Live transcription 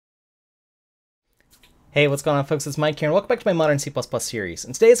Hey, what's going on, folks? It's Mike here, and welcome back to my Modern C++ series.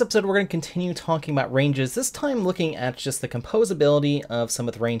 In today's episode, we're going to continue talking about ranges, this time looking at just the composability of some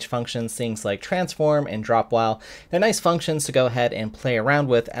of the range functions, things like transform and drop while. They're nice functions to go ahead and play around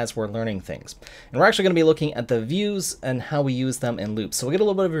with as we're learning things. And we're actually going to be looking at the views and how we use them in loops. So we'll get a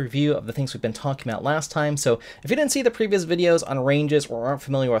little bit of a review of the things we've been talking about last time. So if you didn't see the previous videos on ranges or aren't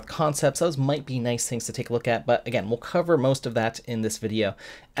familiar with concepts, those might be nice things to take a look at. But again, we'll cover most of that in this video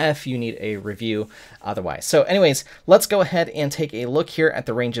if you need a review otherwise. So anyways, let's go ahead and take a look here at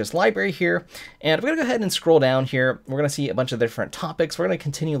the ranges library here. And we're going to go ahead and scroll down here. We're going to see a bunch of different topics. We're going to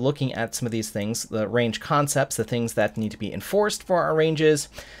continue looking at some of these things, the range concepts, the things that need to be enforced for our ranges.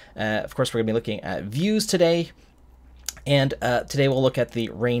 Of course, we're going to be looking at views today. And today we'll look at the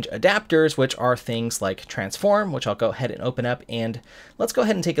range adapters, which are things like transform, which I'll go ahead and open up. And let's go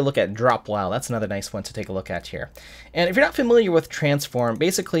ahead and take a look at drop while. That's another nice one to take a look at here. And if you're not familiar with transform,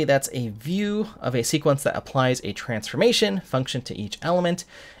 basically that's a view of a sequence that applies a transformation function to each element.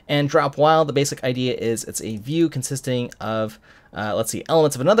 And drop while, the basic idea is it's a view consisting of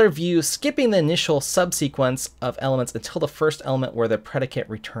elements of another view, skipping the initial subsequence of elements until the first element where the predicate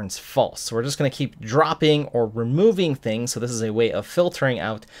returns false. So we're just going to keep dropping or removing things. So this is a way of filtering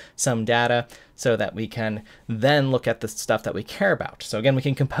out some data so that we can then look at the stuff that we care about. So again, we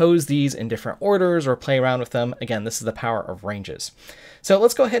can compose these in different orders or play around with them. Again, this is the power of ranges. So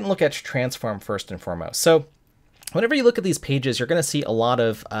let's go ahead and look at transform first and foremost. So whenever you look at these pages, you're going to see a lot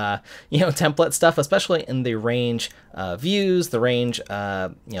of, template stuff, especially in the range views, the range,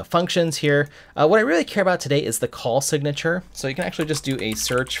 functions here. What I really care about today is the call signature. So you can actually just do a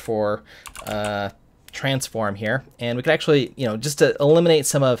search for transform here. And we could actually, just to eliminate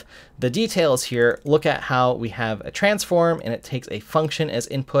some of the details here, look at how we have a transform and it takes a function as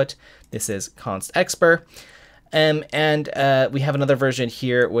input. This is const expr. And we have another version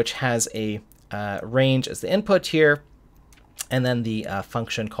here, which has a range as the input here, and then the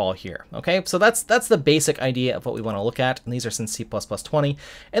function call here. Okay, so that's the basic idea of what we want to look at, and these are since C++20.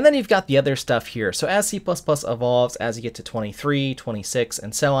 And then you've got the other stuff here. So as C++ evolves, as you get to 23, 26,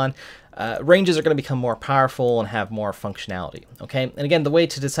 and so on, ranges are going to become more powerful and have more functionality. Okay, and again, the way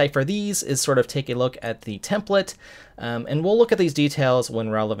to decipher these is sort of take a look at the template, and we'll look at these details when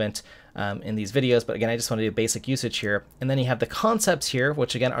relevant in these videos. But again, I just want to do basic usage here. And then you have the concepts here,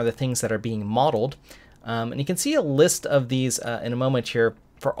 which again are the things that are being modeled. And you can see a list of these in a moment here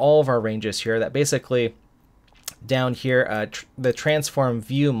for all of our ranges here that basically down here, the transform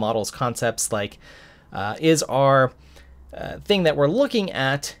view models concepts like is our thing that we're looking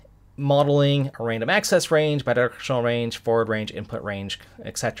at modeling a random access range, bidirectional range, forward range, input range,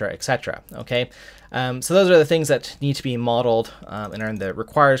 etc., etc. Okay, so those are the things that need to be modeled and are in the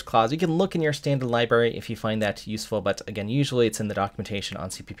requires clause. You can look in your standard library if you find that useful, but again, usually it's in the documentation on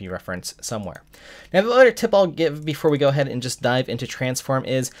cppreference somewhere. Now, the other tip I'll give before we go ahead and just dive into transform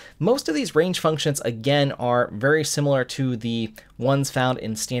is most of these range functions, again, are very similar to the ones found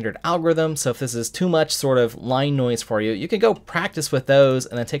in standard algorithms. So if this is too much sort of line noise for you, you can go practice with those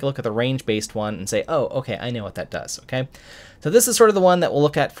and then take a look at the range-based one and say, oh, okay, I know what that does, okay? So this is sort of the one that we'll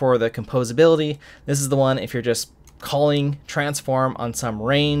look at for the composability. This is the one if you're just calling transform on some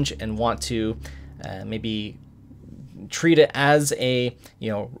range and want to maybe treat it as a,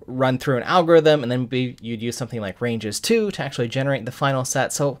 run through an algorithm, and then maybe you'd use something like ranges2 to actually generate the final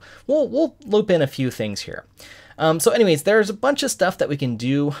set. So we'll loop in a few things here. So anyways, there's a bunch of stuff that we can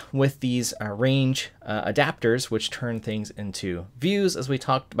do with these range adapters, which turn things into views, as we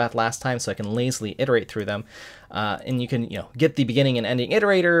talked about last time, so I can lazily iterate through them. And you can, get the beginning and ending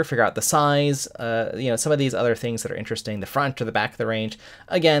iterator, figure out the size, some of these other things that are interesting, the front or the back of the range.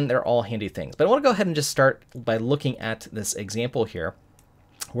 Again, they're all handy things. But I want to go ahead and just start by looking at this example here,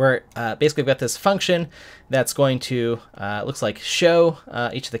 where basically we've got this function that's going to, looks like show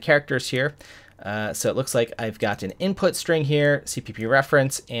each of the characters here. So it looks like I've got an input string here,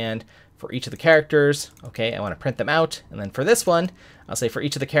 cppreference, and for each of the characters, okay, I want to print them out. And then for this one, I'll say for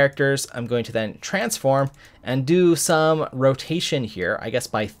each of the characters, I'm going to then transform and do some rotation here, I guess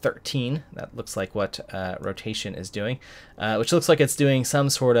by 13. That looks like what rotation is doing, which looks like it's doing some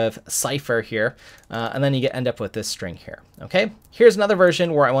sort of cipher here. And then you end up with this string here, okay? Here's another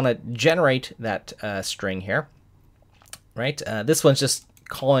version where I want to generate that string here, right? This one's just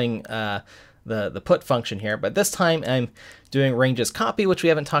calling the put function here, but this time I'm doing ranges copy, which we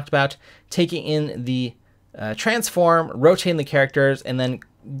haven't talked about, taking in the transform, rotating the characters, and then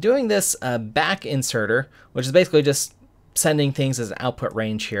doing this back inserter, which is basically just sending things as an output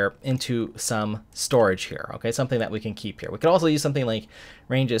range here into some storage here, okay, something that we can keep here. We could also use something like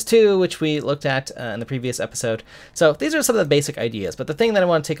ranges 2, which we looked at in the previous episode. So these are some of the basic ideas, but the thing that I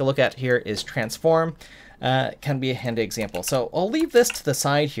want to take a look at here is transform. Can be a handy example. So I'll leave this to the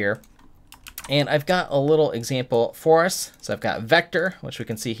side here, and I've got a little example for us. So I've got vector, which we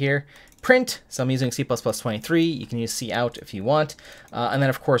can see here, print, so I'm using C++23, you can use cout if you want, and then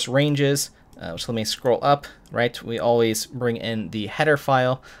of course ranges, which let me scroll up, right? We always bring in the header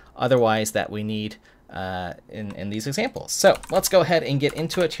file, otherwise that we need in these examples. So let's go ahead and get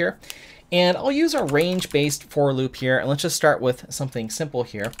into it here. And I'll use a range-based for loop here, and let's just start with something simple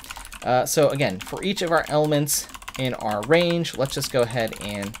here. So again, for each of our elements in our range, let's just go ahead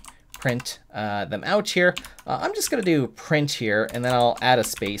and print them out here. I'm just going to do print here, and then I'll add a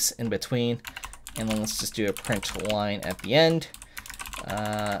space in between, and then let's just do a print line at the end.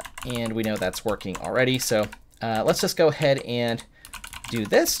 And we know that's working already. So let's just go ahead and do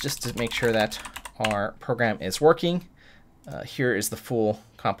this just to make sure that our program is working. Here is the full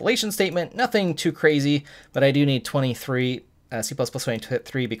compilation statement. Nothing too crazy, but I do need 23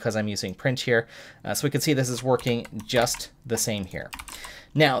 C++23 because I'm using print here. So we can see this is working just the same here.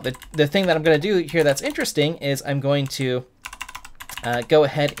 Now, the thing that I'm going to do here that's interesting is I'm going to go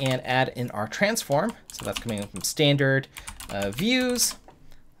ahead and add in our transform. So that's coming from standard views.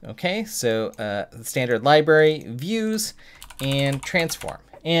 Okay, so the standard library, views, and transform.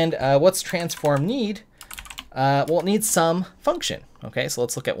 And what's transform need? Well, it needs some function. Okay, so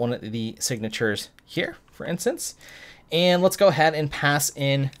let's look at one of the signatures here, for instance. And let's go ahead and pass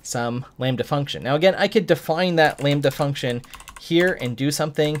in some lambda function. Now, again, I could define that lambda function here and do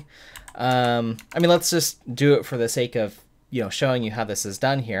something. I mean, let's just do it for the sake of showing you how this is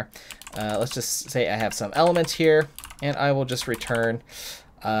done here. Let's just say I have some element here, and I will just return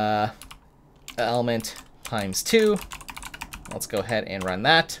element times 2. Let's go ahead and run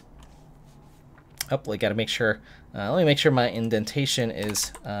that. Oh, we got to make sure. Let me make sure my indentation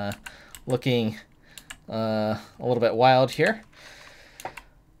is looking a little bit wild here.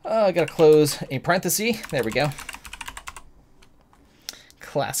 I got to close a parenthesis. There we go.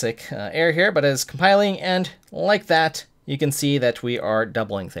 Classic error here, but it's compiling, and like that, you can see that we are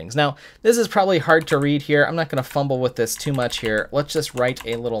doubling things. Now, this is probably hard to read here. I'm not going to fumble with this too much here. Let's just write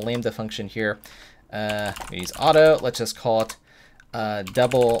a little lambda function here. We use auto. Let's just call it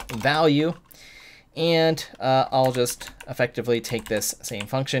double value. And I'll just effectively take this same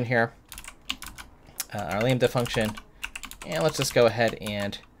function here, our lambda function, and let's just go ahead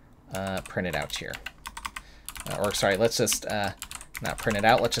and print it out here. Or sorry, let's just not print it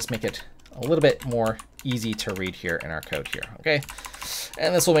out. Let's just make it a little bit more easy to read here in our code here, okay?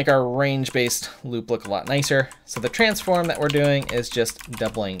 And this will make our range-based loop look a lot nicer. So the transform that we're doing is just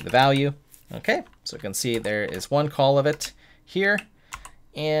doubling the value, okay? So you can see there is one call of it here.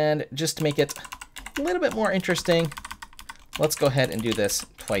 And just to make it a little bit more interesting, let's go ahead and do this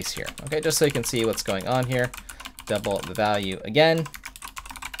twice here, okay? Just so you can see what's going on here. Double the value again,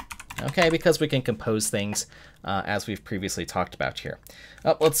 okay? Because we can compose things as we've previously talked about here.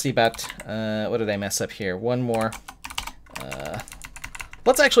 Oh, let's see about, what did I mess up here? One more.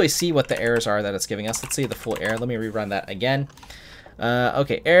 Let's actually see what the errors are that it's giving us. Let's see the full error. Let me rerun that again.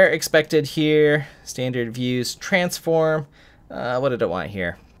 Okay, error expected here, standard views, transform. What did it want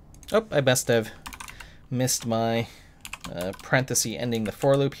here? Oh, I must have missed my parenthesis ending the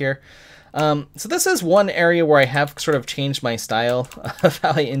for loop here. So this is one area where I have sort of changed my style of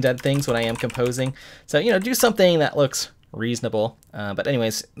how I indent things when I am composing. So, do something that looks reasonable. But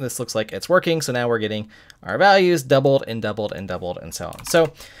anyways, this looks like it's working. So now we're getting our values doubled and doubled and doubled and so on.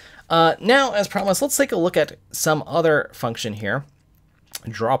 So now, as promised, let's take a look at some other function here.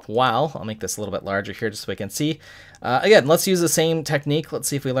 Drop while. I'll make this a little bit larger here just so we can see. Again, let's use the same technique. Let's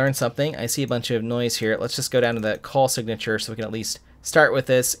see if we learn something. I see a bunch of noise here. Let's just go down to the call signature so we can at least start with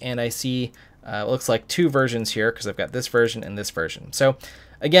this. And I see it looks like two versions here because I've got this version and this version. So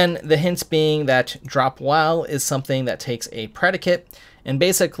again, the hints being that drop while is something that takes a predicate, and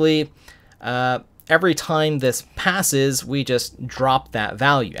basically every time this passes, we just drop that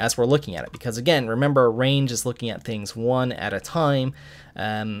value as we're looking at it. Because again, remember, range is looking at things one at a time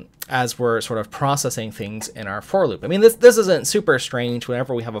as we're sort of processing things in our for loop. I mean, this isn't super strange.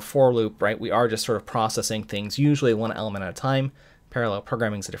 Whenever we have a for loop, right, we are just sort of processing things, usually one element at a time. Parallel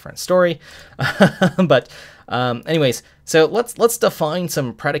programming is a different story. But anyways, so let's define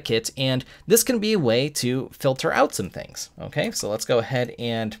some predicates, and this can be a way to filter out some things. Okay, so let's go ahead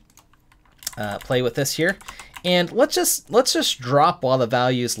and play with this here, and let's just drop while the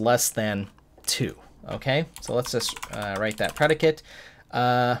value is less than 2. Okay, so let's just write that predicate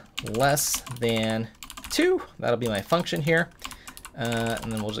less than 2. That'll be my function here.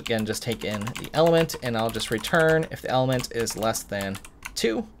 And then we'll again just take in the element, and I'll just return if the element is less than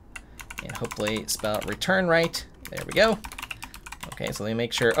 2, and hopefully spell return right. There we go. Okay, so let me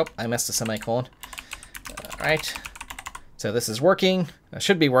make sure. Oh, I missed a semicolon. All right. So this is working.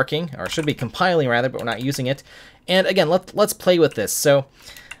 Should be working, or should be compiling rather, but we're not using it. And again, let's play with this. So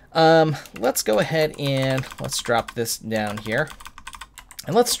let's go ahead and let's drop this down here,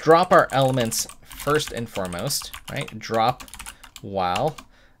 and let's drop our elements first and foremost. Right? Drop while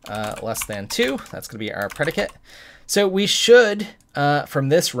less than 2. That's going to be our predicate. So we should, from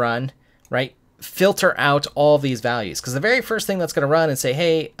this run, right, filter out all of these values, because the very first thing that's going to run and say,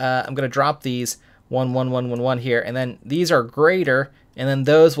 hey, I'm going to drop these 1, 1, 1, 1, 1 here, and then these are greater, and then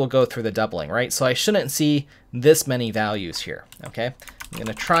those will go through the doubling, right? So I shouldn't see this many values here, okay? I'm going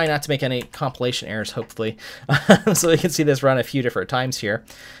to try not to make any compilation errors, hopefully, so you can see this run a few different times here.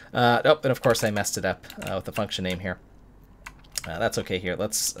 Oh, and of course I messed it up with the function name here. That's okay here.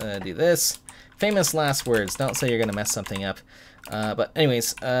 Let's do this. Famous last words. Don't say you're going to mess something up. But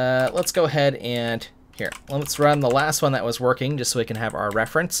anyways, let's go ahead and here. Let's run the last one that was working just so we can have our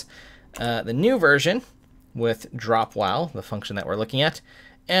reference. The new version with drop while, the function that we're looking at.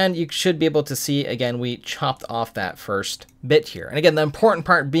 And you should be able to see, again, we chopped off that first bit here. And again, the important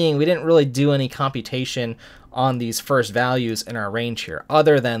part being we didn't really do any computation on these first values in our range here,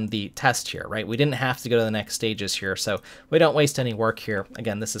 other than the test here, right? We didn't have to go to the next stages here, so we don't waste any work here.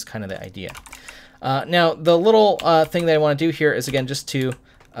 Again, this is kind of the idea. Now, the little thing that I want to do here is, again, just to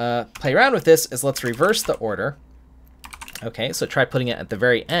play around with this, is let's reverse the order. Okay, so try putting it at the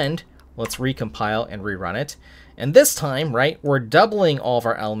very end. Let's recompile and rerun it. And this time, right, we're doubling all of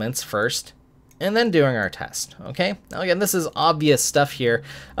our elements first, and then doing our test, okay? Now again, this is obvious stuff here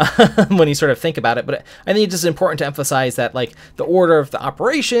when you sort of think about it, but I think it's just important to emphasize that like the order of the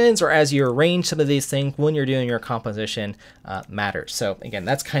operations, or as you arrange some of these things when you're doing your composition matters. So again,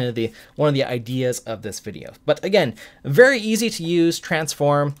 that's kind of one of the ideas of this video. But again, very easy to use,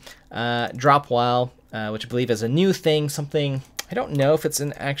 transform, drop while, which I believe is a new thing, something, I don't know if it's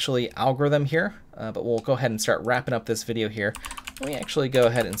an actually algorithm here, but we'll go ahead and start wrapping up this video here. Let me actually go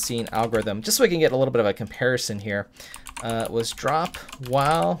ahead and see an algorithm, just so we can get a little bit of a comparison here. Was drop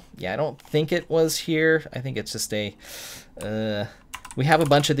while? Yeah, I don't think it was here. I think it's just a, we have a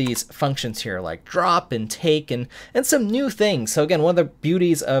bunch of these functions here, like drop and take and some new things. So again, one of the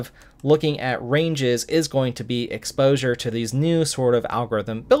beauties of looking at ranges is going to be exposure to these new sort of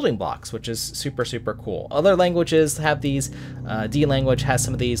algorithm building blocks, which is super, super cool. Other languages have these. D language has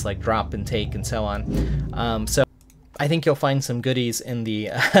some of these, like drop and take and so on. So I think you'll find some goodies in the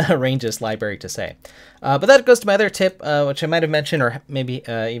ranges library to say. But that goes to my other tip, which I might have mentioned, or maybe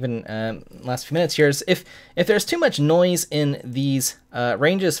even last few minutes here, is if there's too much noise in these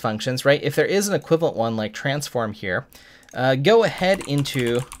ranges functions, right? If there is an equivalent one like transform here, go ahead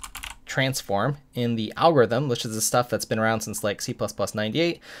into transform in the algorithm, which is the stuff that's been around since like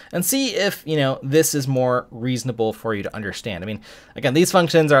C++98, and see if, you know, this is more reasonable for you to understand. I mean, again, these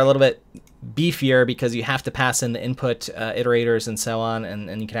functions are a little bit beefier because you have to pass in the input iterators and so on,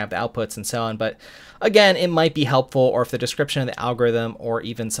 and you can have the outputs and so on. But again, it might be helpful, or if the description of the algorithm or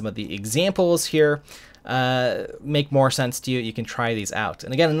even some of the examples here make more sense to you, you can try these out.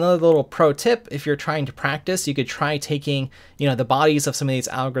 And again, another little pro tip, if you're trying to practice, you could try taking, you know, the bodies of some of these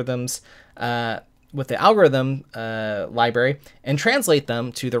algorithms with the algorithm library and translate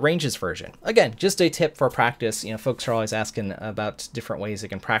them to the ranges version. Again, just a tip for practice. You know, folks are always asking about different ways they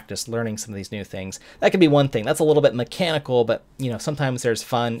can practice learning some of these new things. That could be one thing. That's a little bit mechanical, but you know, sometimes there's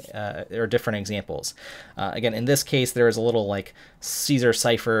fun or different examples. Again, in this case, there is a little like Caesar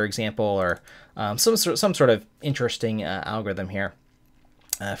cipher example, or some sort of interesting algorithm here.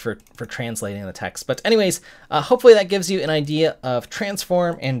 For translating the text. But anyways, hopefully that gives you an idea of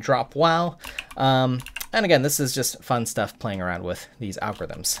transform and drop while. And again, this is just fun stuff playing around with these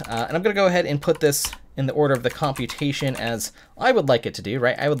algorithms. And I'm going to go ahead and put this in the order of the computation as I would like it to do,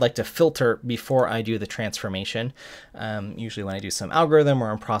 right? I would like to filter before I do the transformation, usually when I do some algorithm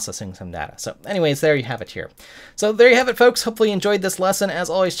or I'm processing some data. So anyways, there you have it here. So there you have it, folks. Hopefully you enjoyed this lesson. As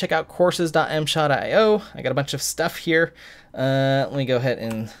always, check out courses.msha.io. I got a bunch of stuff here. Let me go ahead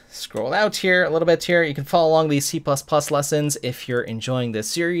and scroll out here a little bit here. You can follow along these C++ lessons if you're enjoying this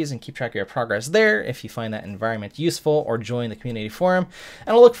series, and keep track of your progress there if you find that environment useful, or join the community forum. And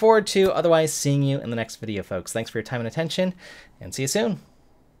I'll look forward to otherwise seeing you in the next video, folks. Thanks for your time and attention, and see you soon.